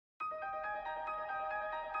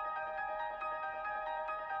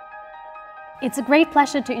It's a great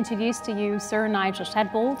pleasure to introduce to you Sir Nigel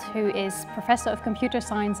Shadbolt, who is Professor of Computer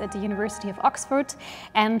Science at the University of Oxford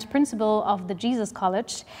and Principal of the Jesus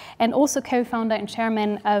College, and also co-founder and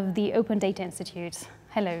chairman of the Open Data Institute.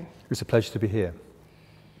 Hello. It's a pleasure to be here.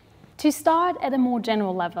 To start at a more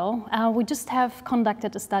general level, we just have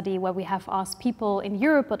conducted a study where we have asked people in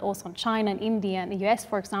Europe, but also in China and India and the US,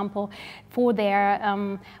 for example, for their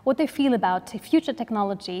what they feel about future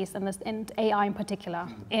technologies and AI in particular.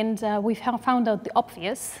 And we've found out the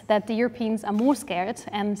obvious, that the Europeans are more scared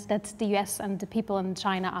and that the US and the people in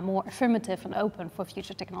China are more affirmative and open for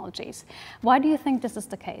future technologies. Why do you think this is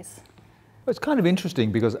the case? Well, it's kind of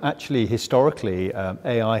interesting because actually historically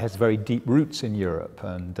AI has very deep roots in Europe,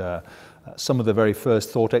 and some of the very first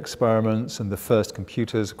thought experiments and the first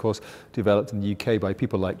computers, of course, developed in the UK by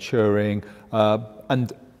people like Turing,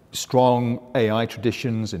 and strong AI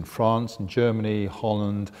traditions in France and Germany,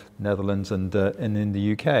 Holland, Netherlands, and in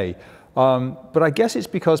the UK. But I guess it's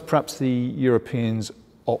because perhaps the Europeans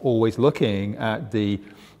are always looking at the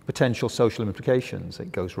potential social implications.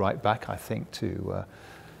 It goes right back, I think, to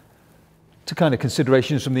kind of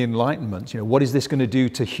considerations from the Enlightenment. You know, what is this going to do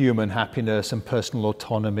to human happiness and personal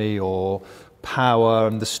autonomy, or power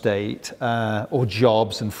and the state, or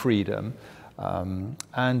jobs and freedom?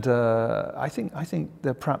 I think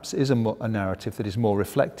there perhaps is a narrative that is more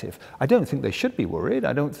reflective. I don't think they should be worried.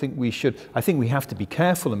 I don't think we should. I think we have to be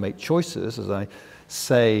careful and make choices, as I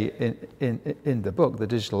say in the book, The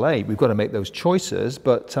Digital Age. We've got to make those choices,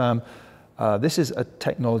 but this is a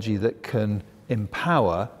technology that can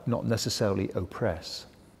empower, not necessarily oppress.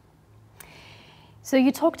 So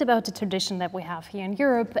you talked about the tradition that we have here in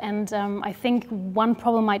Europe, and I think one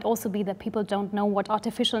problem might also be that people don't know what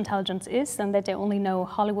artificial intelligence is, and that they only know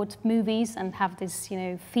Hollywood movies and have this,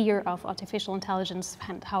 fear of artificial intelligence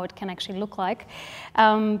and how it can actually look like.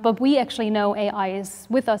 But we actually know AI is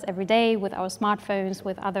with us every day, with our smartphones,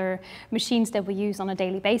 with other machines that we use on a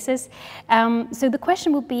daily basis. So the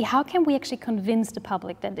question would be, how can we actually convince the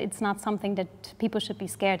public that it's not something that people should be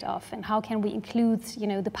scared of, and how can we include,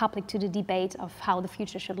 the public to the debate of how the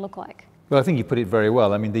future should look like? Well, I think you put it very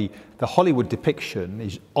well. I mean, the Hollywood depiction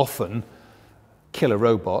is often killer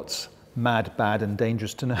robots, mad, bad, and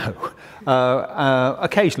dangerous to know.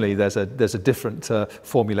 Occasionally there's a different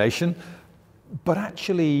formulation, but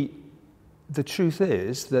actually the truth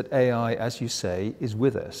is that AI, as you say, is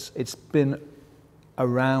with us. It's been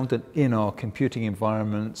around and in our computing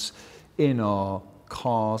environments, in our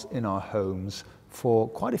cars, in our homes for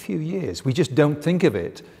quite a few years. We just don't think of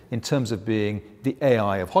it in terms of being the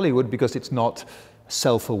AI of Hollywood because it's not a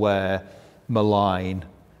self-aware, malign,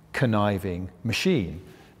 conniving machine.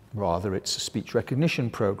 Rather, it's a speech recognition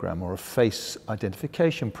program or a face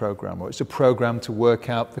identification program, or it's a program to work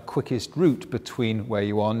out the quickest route between where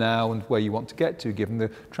you are now and where you want to get to, given the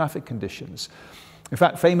traffic conditions. In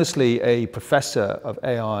fact, famously, a professor of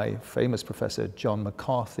AI, famous professor John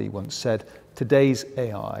McCarthy, once said, "Today's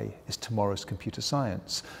AI is tomorrow's computer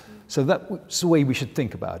science." So that's the way we should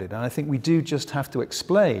think about it. And I think we do just have to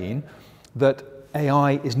explain that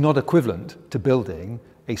AI is not equivalent to building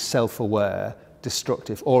a self-aware,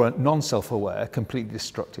 destructive, or a non-self-aware, completely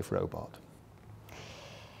destructive robot.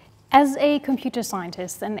 As a computer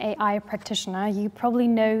scientist and AI practitioner, you probably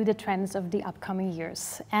know the trends of the upcoming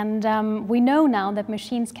years. And we know now that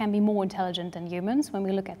machines can be more intelligent than humans when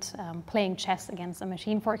we look at playing chess against a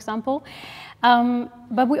machine, for example.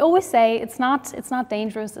 But we always say it's not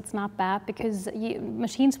dangerous, it's not bad, because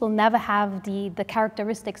machines will never have the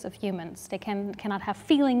characteristics of humans. They cannot have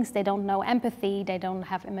feelings, they don't know empathy, they don't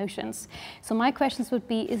have emotions. So my questions would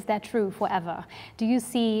be, is that true forever? Do you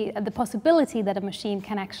see the possibility that a machine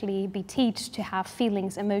can actually be taught to have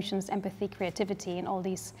feelings, emotions, empathy, creativity, and all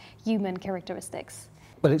these human characteristics?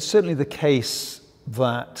 Well, it's certainly the case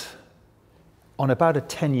that on about a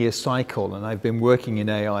 10-year cycle, and I've been working in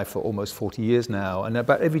AI for almost 40 years now, and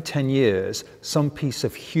about every 10 years, some piece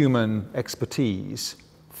of human expertise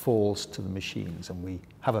falls to the machines, and we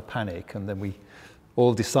have a panic, and then we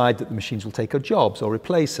all decide that the machines will take our jobs or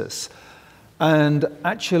replace us. And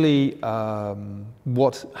actually,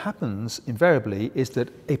 what happens invariably is that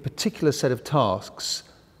a particular set of tasks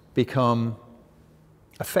become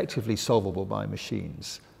effectively solvable by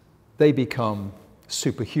machines. They become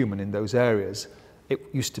superhuman in those areas. It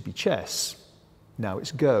used to be chess, now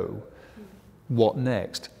it's Go. What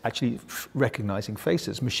next? Actually, recognizing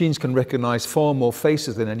faces. Machines can recognize far more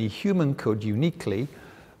faces than any human could uniquely,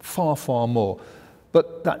 far, far more.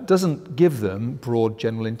 But that doesn't give them broad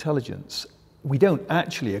general intelligence. We don't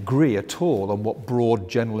actually agree at all on what broad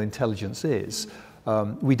general intelligence is.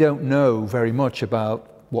 We don't know very much about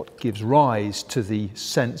what gives rise to the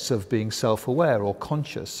sense of being self-aware or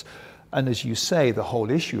conscious. And as you say, the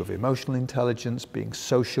whole issue of emotional intelligence, being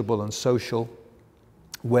sociable and social,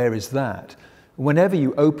 where is that? Whenever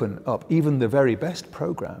you open up even the very best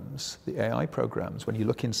programs, the AI programs, when you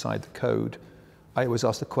look inside the code, I always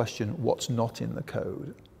ask the question, what's not in the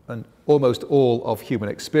code? And almost all of human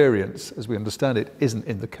experience, as we understand it, isn't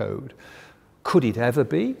in the code. Could it ever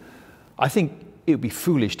be? I think it would be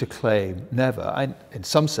foolish to claim never, in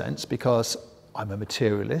some sense, because I'm a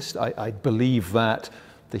materialist. I believe that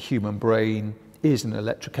the human brain is an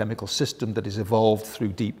electrochemical system that has evolved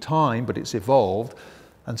through deep time, but it's evolved.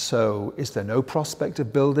 And so is there no prospect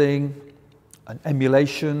of building an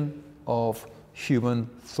emulation of human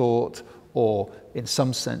thought, or in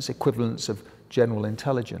some sense equivalents of general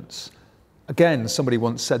intelligence? Again, somebody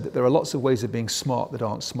once said that there are lots of ways of being smart that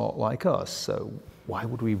aren't smart like us, so why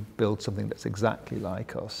would we build something that's exactly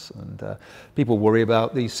like us? And people worry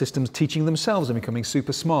about these systems teaching themselves and becoming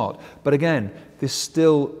super smart. But again, this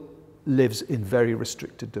still lives in very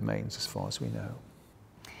restricted domains as far as we know.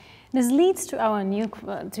 This leads to our new,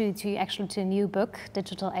 to a new book,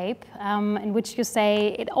 Digital Ape, in which you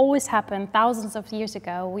say it always happened thousands of years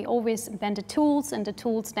ago. We always invented tools, and the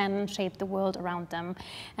tools then shaped the world around them.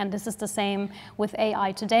 And this is the same with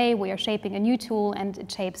AI today. We are shaping a new tool, and it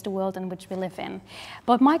shapes the world in which we live in.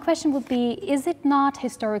 But my question would be, is it not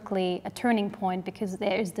historically a turning point, because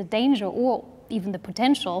there is the danger, or even the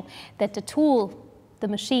potential, that the tool, the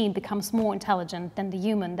machine, becomes more intelligent than the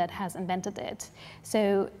human that has invented it?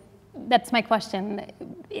 So that's my question.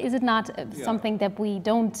 Is it not something that we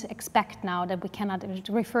don't expect now, that we cannot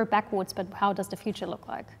refer backwards, but how does the future look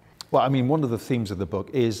like? Well, I mean, one of the themes of the book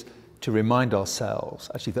is to remind ourselves,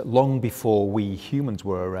 actually, that long before we humans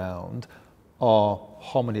were around, our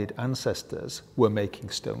hominid ancestors were making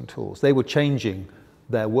stone tools. They were changing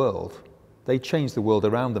their world. They changed the world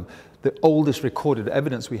around them. The oldest recorded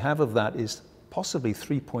evidence we have of that is possibly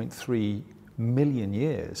 3.3 million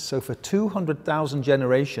years. So for 200,000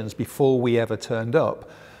 generations before we ever turned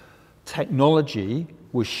up, technology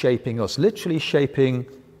was shaping us, literally shaping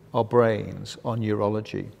our brains, our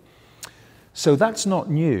neurology. So that's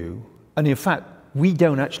not new. And in fact, we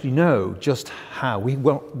don't actually know just how. We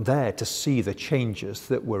weren't there to see the changes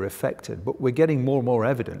that were affected, but we're getting more and more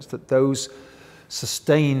evidence that those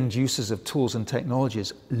sustained uses of tools and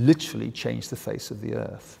technologies literally changed the face of the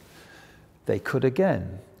earth. They could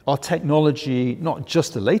again. Our technology, not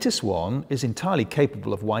just the latest one, is entirely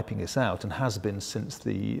capable of wiping us out, and has been since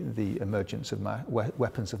the emergence of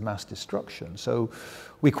weapons of mass destruction. So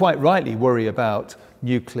we quite rightly worry about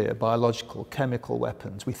nuclear, biological, chemical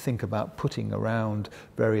weapons. We think about putting around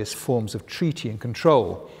various forms of treaty and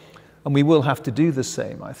control. And we will have to do the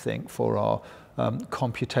same, I think, for our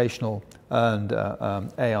computational and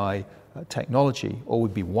AI technology, or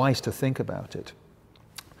would be wise to think about it.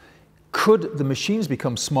 Could the machines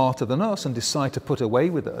become smarter than us and decide to put away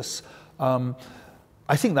with us?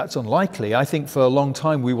 I think that's unlikely. I think for a long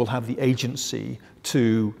time we will have the agency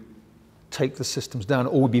to take the systems down,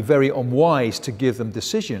 or would be very unwise to give them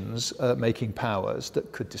decision-making powers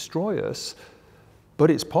that could destroy us. But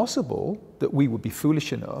it's possible that we would be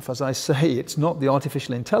foolish enough. As I say, it's not the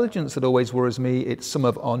artificial intelligence that always worries me, it's some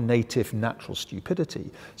of our native natural stupidity.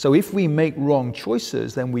 So if we make wrong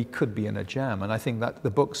choices, then we could be in a jam. And I think that the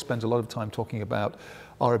book spends a lot of time talking about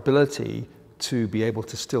our ability to be able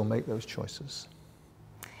to still make those choices.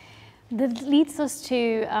 That leads us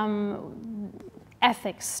to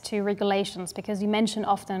ethics, to regulations, because you mention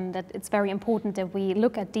often that it's very important that we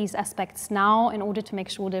look at these aspects now in order to make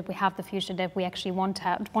sure that we have the future that we actually want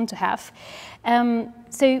to have.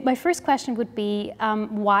 So my first question would be,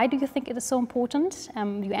 why do you think it is so important?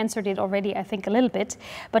 You answered it already, I think, a little bit.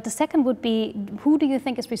 But the second would be, who do you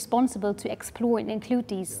think is responsible to explore and include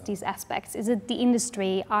these aspects? Is it the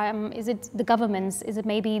industry? Is it the governments? Is it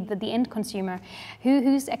maybe the end consumer?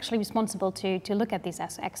 Who's actually responsible to look at these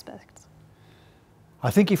aspects? I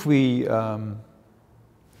think if we,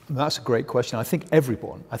 that's a great question. I think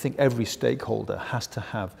every stakeholder has to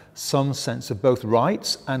have some sense of both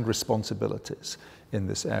rights and responsibilities in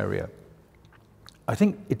this area. I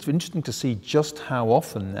think it's interesting to see just how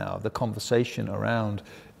often now the conversation around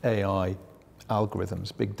AI,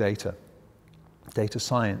 algorithms, big data, data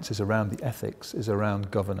science is around the ethics, is around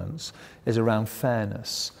governance, is around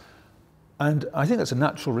fairness. And I think that's a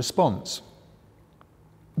natural response.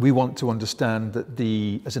 We want to understand that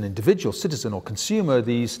as an individual citizen or consumer,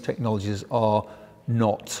 these technologies are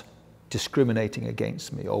not discriminating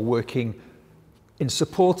against me or working in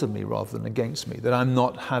support of me rather than against me, that I'm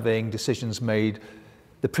not having decisions made,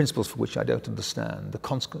 the principles for which I don't understand, the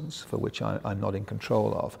consequence for which I'm not in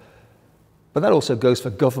control of. But that also goes for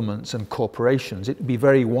governments and corporations. It would be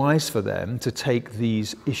very wise for them to take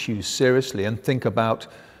these issues seriously and think about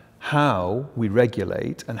how we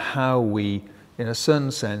regulate and how we, in a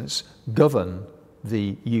certain sense, govern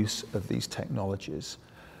the use of these technologies.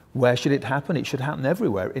 Where should it happen? It should happen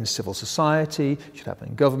everywhere, in civil society, it should happen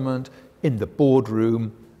in government, in the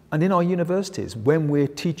boardroom, and in our universities. When we're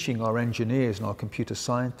teaching our engineers and our computer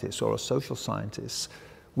scientists or our social scientists,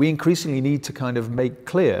 we increasingly need to kind of make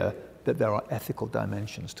clear that there are ethical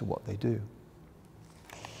dimensions to what they do.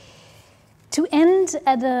 To end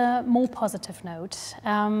at a more positive note,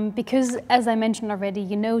 because as I mentioned already,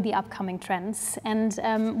 you know the upcoming trends, and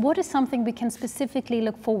what is something we can specifically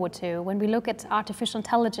look forward to when we look at artificial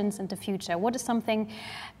intelligence in the future? What is something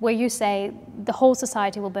where you say the whole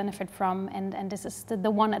society will benefit from, and this is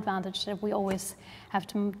the one advantage that we always have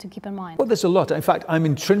to keep in mind? Well, there's a lot. In fact, I'm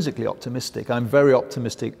intrinsically optimistic. I'm very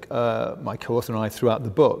optimistic, my co-author and I, throughout the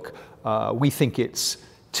book. We think it's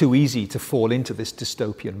too easy to fall into this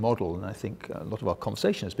dystopian model, and I think a lot of our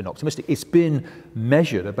conversation has been optimistic. It's been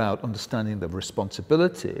measured about understanding the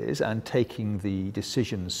responsibilities and taking the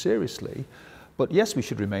decisions seriously, but yes, we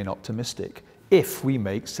should remain optimistic if we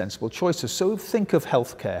make sensible choices. So think of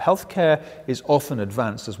healthcare. Healthcare is often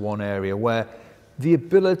advanced as one area where the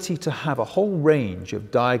ability to have a whole range of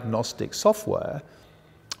diagnostic software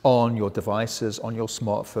on your devices, on your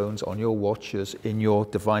smartphones, on your watches, in your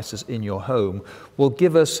devices, in your home, will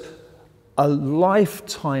give us a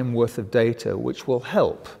lifetime worth of data which will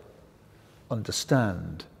help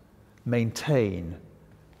understand, maintain,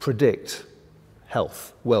 predict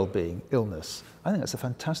health, well-being, illness. I think that's a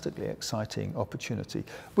fantastically exciting opportunity.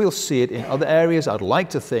 We'll see it in other areas. I'd like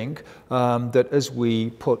to think that as we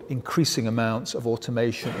put increasing amounts of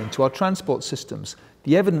automation into our transport systems,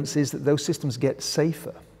 the evidence is that those systems get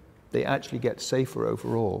safer. They actually get safer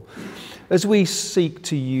overall. As we seek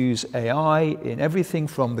to use AI in everything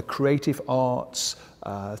from the creative arts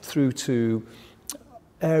through to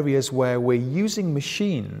areas where we're using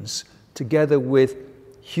machines together with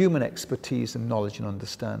human expertise and knowledge and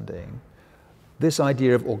understanding, this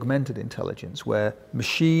idea of augmented intelligence, where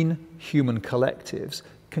machine-human collectives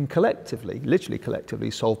can collectively, literally collectively,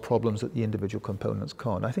 solve problems that the individual components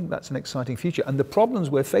can't. I think that's an exciting future. And the problems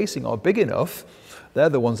we're facing are big enough, they're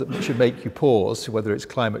the ones that should make you pause, whether it's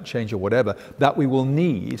climate change or whatever, that we will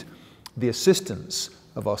need the assistance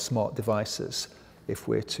of our smart devices if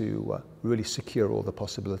we're to really secure all the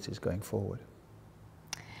possibilities going forward.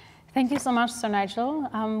 Thank you so much, Sir Nigel.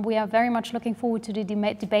 We are very much looking forward to the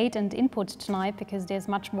debate and input tonight, because there's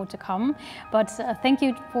much more to come. But thank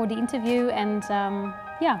you for the interview, and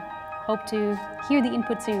yeah, hope to hear the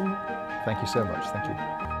input soon. Thank you so much. Thank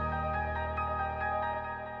you.